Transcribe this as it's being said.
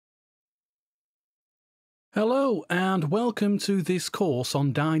Hello and welcome to this course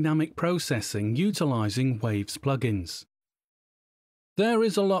on dynamic processing utilizing Waves plugins. There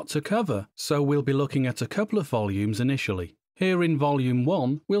is a lot to cover, so we'll be looking at a couple of volumes initially. Here in Volume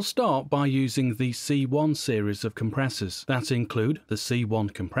 1, we'll start by using the C1 series of compressors that include the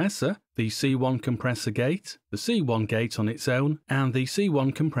C1 compressor, the C1 Compressor-Gate, the C1 gate on its own, and the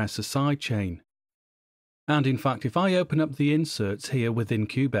C1 compressor sidechain. And in fact, if I open up the inserts here within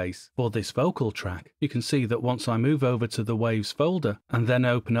Cubase for this vocal track, you can see that once I move over to the Waves folder and then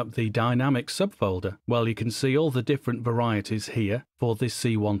open up the Dynamic subfolder, well, you can see all the different varieties here for this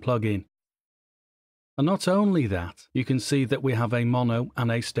C1 plugin. And not only that, you can see that we have a mono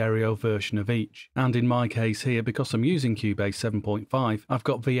and a stereo version of each. And in my case here, because I'm using Cubase 7.5, I've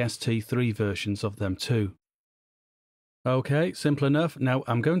got VST3 versions of them too. Okay, simple enough. Now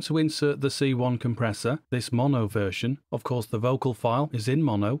I'm going to insert the C1 compressor, this mono version. Of course, the vocal file is in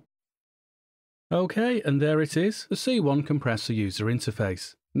mono. Okay, and there it is, the C1 compressor user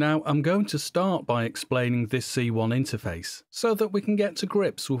interface. Now I'm going to start by explaining this C1 interface so that we can get to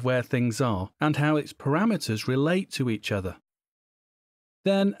grips with where things are and how its parameters relate to each other.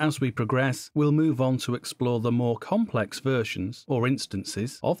 Then, as we progress, we'll move on to explore the more complex versions or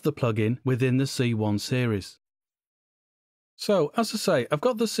instances of the plugin within the C1 series. So, as I say, I've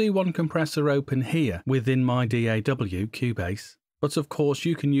got the C1 compressor open here within my DAW Cubase, but of course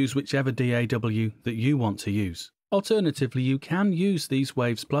you can use whichever DAW that you want to use. Alternatively, you can use these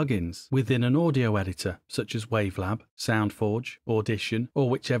Waves plugins within an audio editor such as Wavelab, SoundForge, Audition, or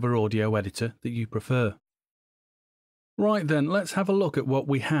whichever audio editor that you prefer. Right then, let's have a look at what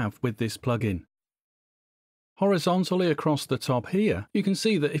we have with this plugin. Horizontally across the top here, you can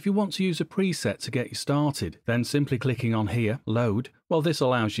see that if you want to use a preset to get you started, then simply clicking on here, Load, well, this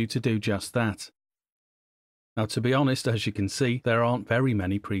allows you to do just that. Now, to be honest, as you can see, there aren't very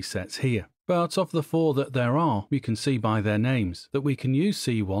many presets here, but of the 4 that there are, you can see by their names that we can use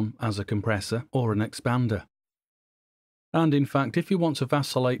C1 as a compressor or an expander. And in fact, if you want to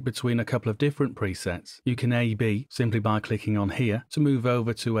vacillate between a couple of different presets, you can A-B simply by clicking on here to move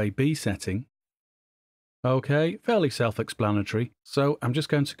over to a B setting. Okay, fairly self-explanatory, so I'm just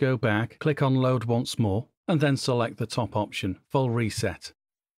going to go back, click on Load once more, and then select the top option, Full Reset.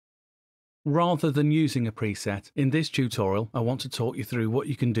 Rather than using a preset, in this tutorial I want to talk you through what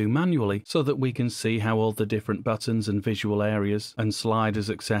you can do manually so that we can see how all the different buttons and visual areas and sliders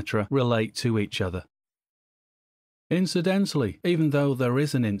etc. relate to each other. Incidentally, even though there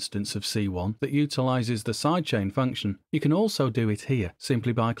is an instance of C1 that utilizes the sidechain function, you can also do it here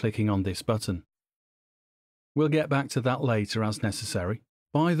simply by clicking on this button. We'll get back to that later as necessary.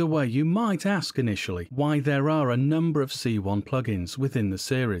 By the way, you might ask initially why there are a number of C1 plugins within the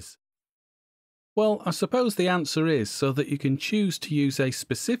series. Well, I suppose the answer is so that you can choose to use a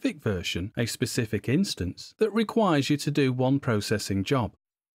specific version, a specific instance, that requires you to do one processing job.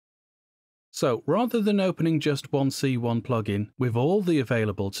 So, rather than opening just one C1 plugin with all the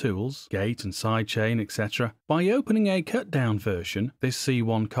available tools, gate and sidechain, etc., by opening a cut-down version, this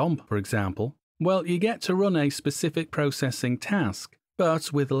C1 comp, for example, well, you get to run a specific processing task,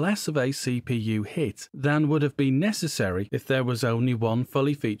 but with less of a CPU hit than would have been necessary if there was only one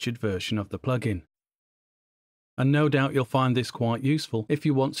fully featured version of the plugin. And no doubt you'll find this quite useful if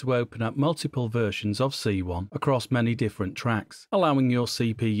you want to open up multiple versions of C1 across many different tracks, allowing your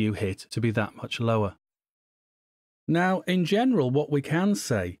CPU hit to be that much lower. Now, in general, what we can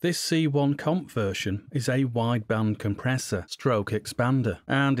say, this C1 comp version is a wideband compressor stroke expander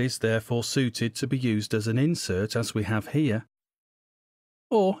and is therefore suited to be used as an insert as we have here.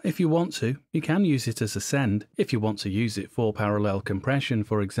 Or, if you want to, you can use it as a send if you want to use it for parallel compression,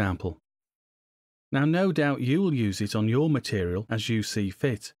 for example. Now, no doubt you'll use it on your material as you see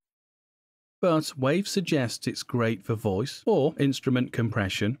fit. But Waves suggests it's great for voice or instrument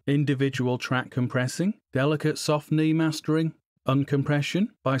compression, individual track compressing, delicate soft knee mastering, uncompression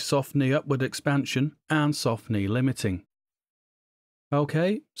by soft knee upward expansion, and soft knee limiting.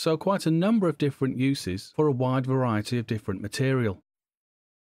 Okay, so quite a number of different uses for a wide variety of different material.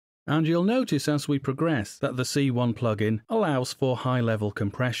 And you'll notice as we progress that the C1 plugin allows for high-level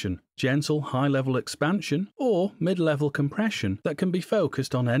compression, gentle high-level expansion, or mid-level compression that can be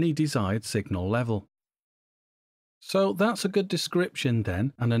focused on any desired signal level. So that's a good description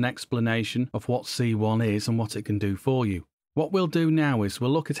then, and an explanation of what C1 is and what it can do for you. What we'll do now is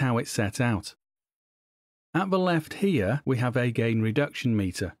we'll look at how it's set out. At the left here, we have a gain reduction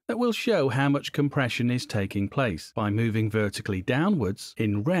meter that will show how much compression is taking place by moving vertically downwards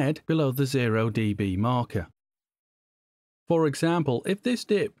in red below the 0 dB marker. For example, if this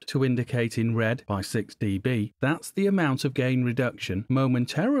dipped to indicate in red by 6 dB, that's the amount of gain reduction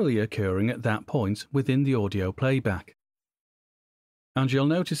momentarily occurring at that point within the audio playback. And you'll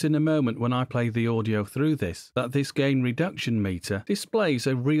notice in a moment when I play the audio through this, that this gain reduction meter displays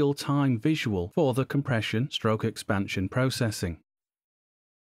a real-time visual for the compression/expansion processing.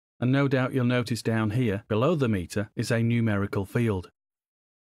 And no doubt you'll notice down here, below the meter, is a numerical field.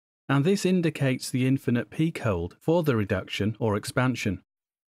 And this indicates the infinite peak hold for the reduction or expansion.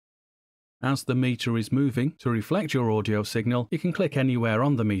 As the meter is moving to reflect your audio signal, you can click anywhere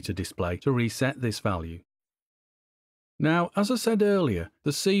on the meter display to reset this value. Now, as I said earlier,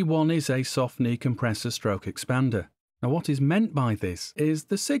 the C1 is a soft knee compressor/expander. Now, what is meant by this is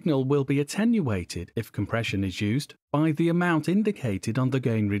the signal will be attenuated, if compression is used, by the amount indicated on the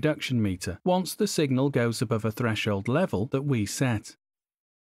gain reduction meter once the signal goes above a threshold level that we set.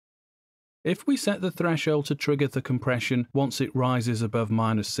 If we set the threshold to trigger the compression once it rises above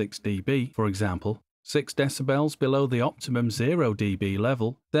 -6 dB, for example, 6 decibels below the optimum 0 dB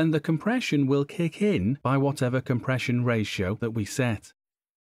level, then the compression will kick in by whatever compression ratio that we set.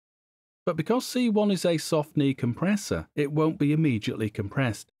 But because C1 is a soft knee compressor, it won't be immediately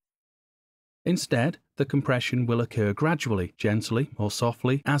compressed. Instead, the compression will occur gradually, gently or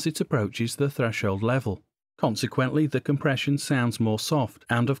softly as it approaches the threshold level. Consequently, the compression sounds more soft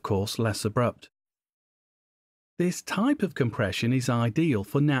and, of course, less abrupt. This type of compression is ideal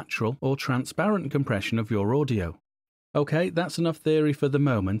for natural or transparent compression of your audio. Okay, that's enough theory for the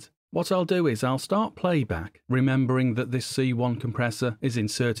moment. What I'll do is I'll start playback, remembering that this C1 compressor is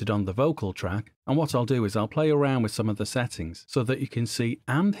inserted on the vocal track, and what I'll do is I'll play around with some of the settings so that you can see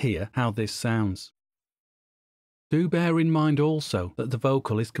and hear how this sounds. Do bear in mind also that the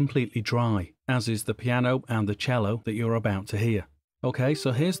vocal is completely dry, as is the piano and the cello that you're about to hear. Okay,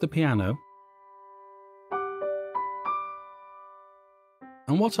 so here's the piano.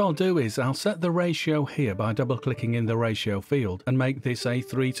 And what I'll do is I'll set the ratio here by double-clicking in the ratio field and make this a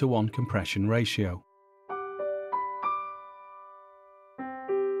 3:1 compression ratio.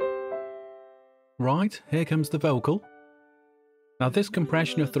 Right, here comes the vocal. Now this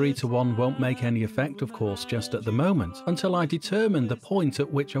compression of 3:1 won't make any effect, of course, just at the moment, until I determine the point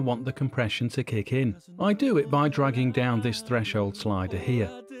at which I want the compression to kick in. I do it by dragging down this threshold slider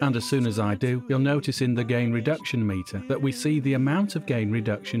here. And as soon as I do, you'll notice in the gain reduction meter that we see the amount of gain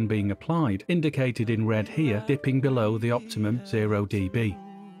reduction being applied, indicated in red here, dipping below the optimum 0 dB.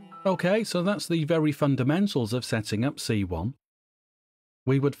 Okay, so that's the very fundamentals of setting up C1.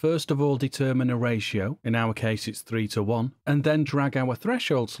 We would first of all determine a ratio, in our case it's 3:1, and then drag our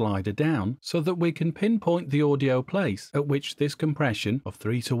threshold slider down so that we can pinpoint the audio place at which this compression of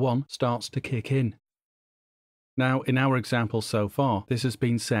 3:1 starts to kick in. Now, in our example so far, this has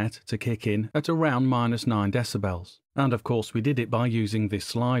been set to kick in at around -9 decibels, and of course we did it by using this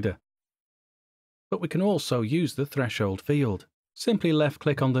slider. But we can also use the threshold field. Simply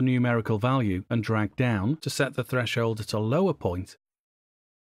left-click on the numerical value and drag down to set the threshold at a lower point.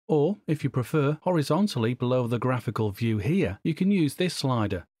 Or, if you prefer, horizontally below the graphical view here, you can use this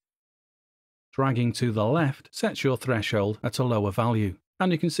slider. Dragging to the left sets your threshold at a lower value,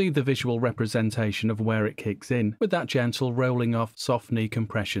 and you can see the visual representation of where it kicks in with that gentle rolling off soft knee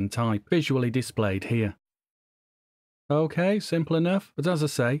compression type visually displayed here. Okay, simple enough, but as I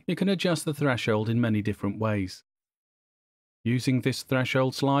say, you can adjust the threshold in many different ways. Using this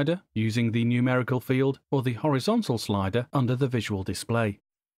threshold slider, using the numerical field, or the horizontal slider under the visual display.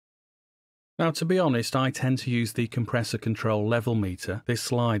 Now, to be honest, I tend to use the compressor control level meter, this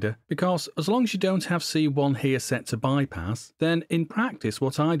slider, because as long as you don't have C1 here set to bypass, then in practice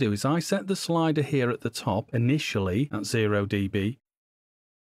what I do is I set the slider here at the top initially at 0 dB,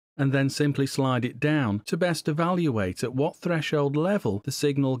 and then simply slide it down to best evaluate at what threshold level the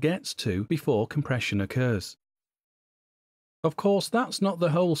signal gets to before compression occurs. Of course, that's not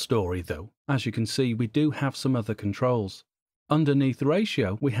the whole story though. As you can see, we do have some other controls. Underneath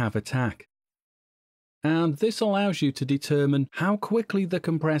ratio, we have attack. And this allows you to determine how quickly the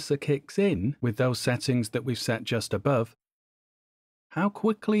compressor kicks in with those settings that we've set just above, how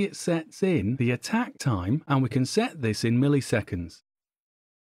quickly it sets in the attack time, and we can set this in milliseconds.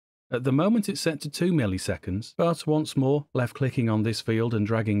 At the moment it's set to 2 milliseconds, but once more, left-clicking on this field and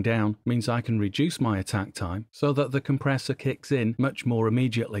dragging down means I can reduce my attack time so that the compressor kicks in much more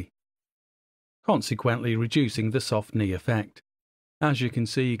immediately, consequently reducing the soft knee effect. As you can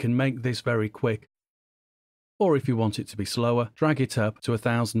see, you can make this very quick. Or if you want it to be slower, drag it up to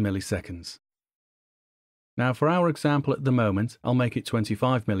 1000 milliseconds. Now for our example at the moment, I'll make it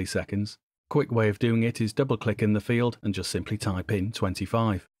 25 milliseconds. Quick way of doing it is double-click in the field and just simply type in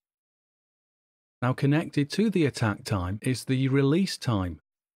 25. Now connected to the attack time is the release time.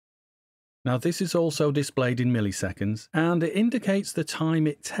 Now this is also displayed in milliseconds, and it indicates the time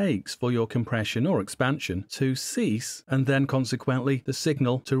it takes for your compression or expansion to cease and then consequently the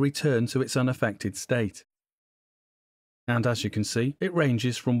signal to return to its unaffected state. And as you can see, it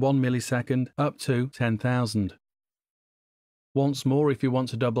ranges from 1 millisecond up to 10,000. Once more, if you want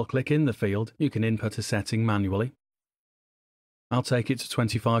to double click in the field, you can input a setting manually. I'll take it to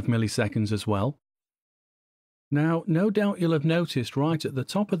 25 milliseconds as well. Now, no doubt you'll have noticed right at the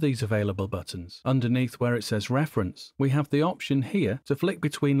top of these available buttons, underneath where it says reference, we have the option here to flick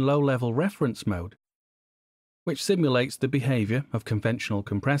between low-level reference mode, which simulates the behavior of conventional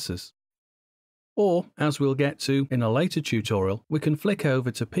compressors. Or, as we'll get to in a later tutorial, we can flick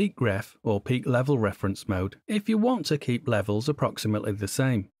over to peak ref or peak level reference mode if you want to keep levels approximately the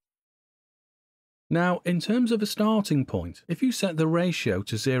same. Now, in terms of a starting point, if you set the ratio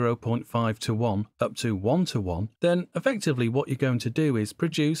to 0.5 to 1 up to 1 to 1, then effectively what you're going to do is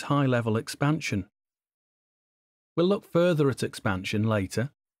produce high-level expansion. We'll look further at expansion later.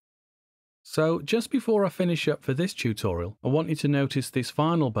 So, just before I finish up for this tutorial, I want you to notice this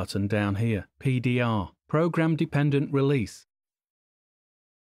final button down here, PDR, Program Dependent Release.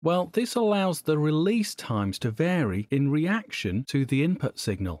 Well, this allows the release times to vary in reaction to the input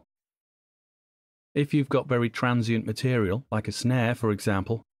signal. If you've got very transient material, like a snare for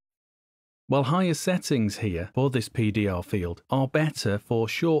example, well, higher settings here for this PDR field are better for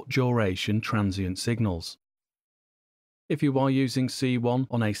short duration transient signals. If you are using C1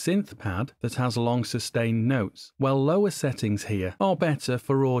 on a synth pad that has long sustained notes, well, lower settings here are better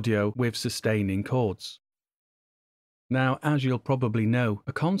for audio with sustaining chords. Now, as you'll probably know,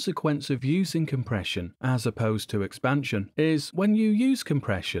 a consequence of using compression as opposed to expansion is when you use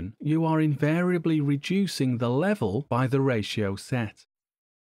compression, you are invariably reducing the level by the ratio set.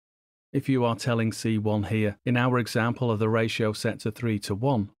 If you are telling C1 here, in our example of the ratio set to 3 to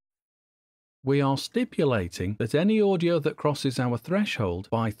 1, we are stipulating that any audio that crosses our threshold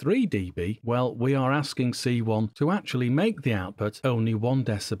by 3 dB, well, we are asking C1 to actually make the output only 1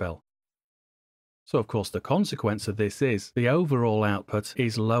 decibel. So of course the consequence of this is the overall output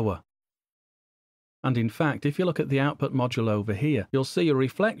is lower. And in fact, if you look at the output module over here, you'll see a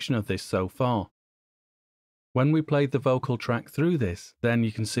reflection of this so far. When we played the vocal track through this, then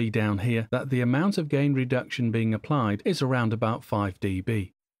you can see down here that the amount of gain reduction being applied is around about 5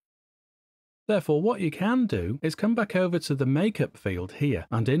 dB. Therefore, what you can do is come back over to the makeup field here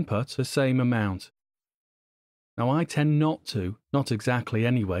and input the same amount. Now I tend not exactly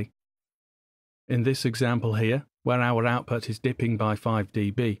anyway. In this example here, where our output is dipping by 5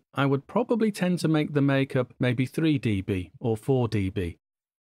 dB, I would probably tend to make the makeup maybe 3 dB or 4 dB.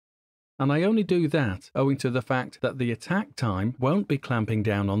 And I only do that owing to the fact that the attack time won't be clamping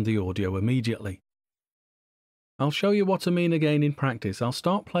down on the audio immediately. I'll show you what I mean again in practice. I'll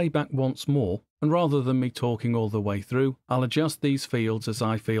start playback once more, and rather than me talking all the way through, I'll adjust these fields as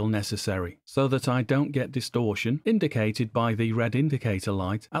I feel necessary, so that I don't get distortion indicated by the red indicator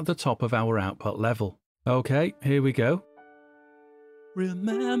light at the top of our output level. Okay, here we go.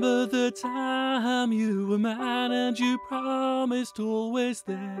 Remember the time you were mine and you promised always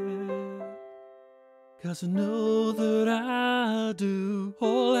there. 'Cause I know that I do.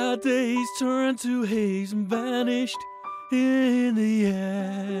 All our days turned to haze and vanished in the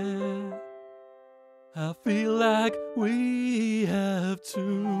air. I feel like we have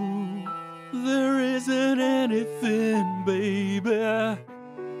to. There isn't anything, baby,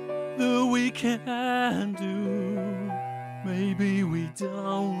 that we can do. Maybe we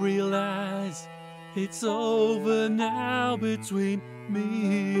don't realize it's over now between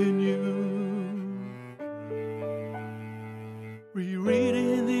me and you.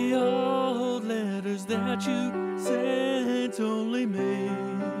 Rereading the old letters that you sent only makes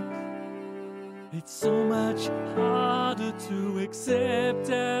it so much harder to accept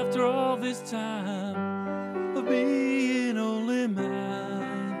after all this time of being only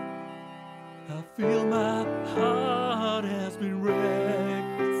mine. I feel my heart has been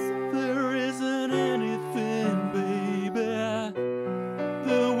wrecked. There isn't anything, baby,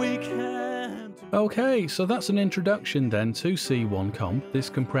 that we can do. Okay, so that's an introduction then to C1 Comp, this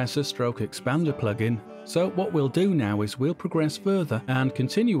compressor/expander plugin. So what we'll do now is we'll progress further and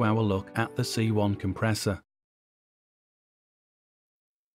continue our look at the C1 compressor.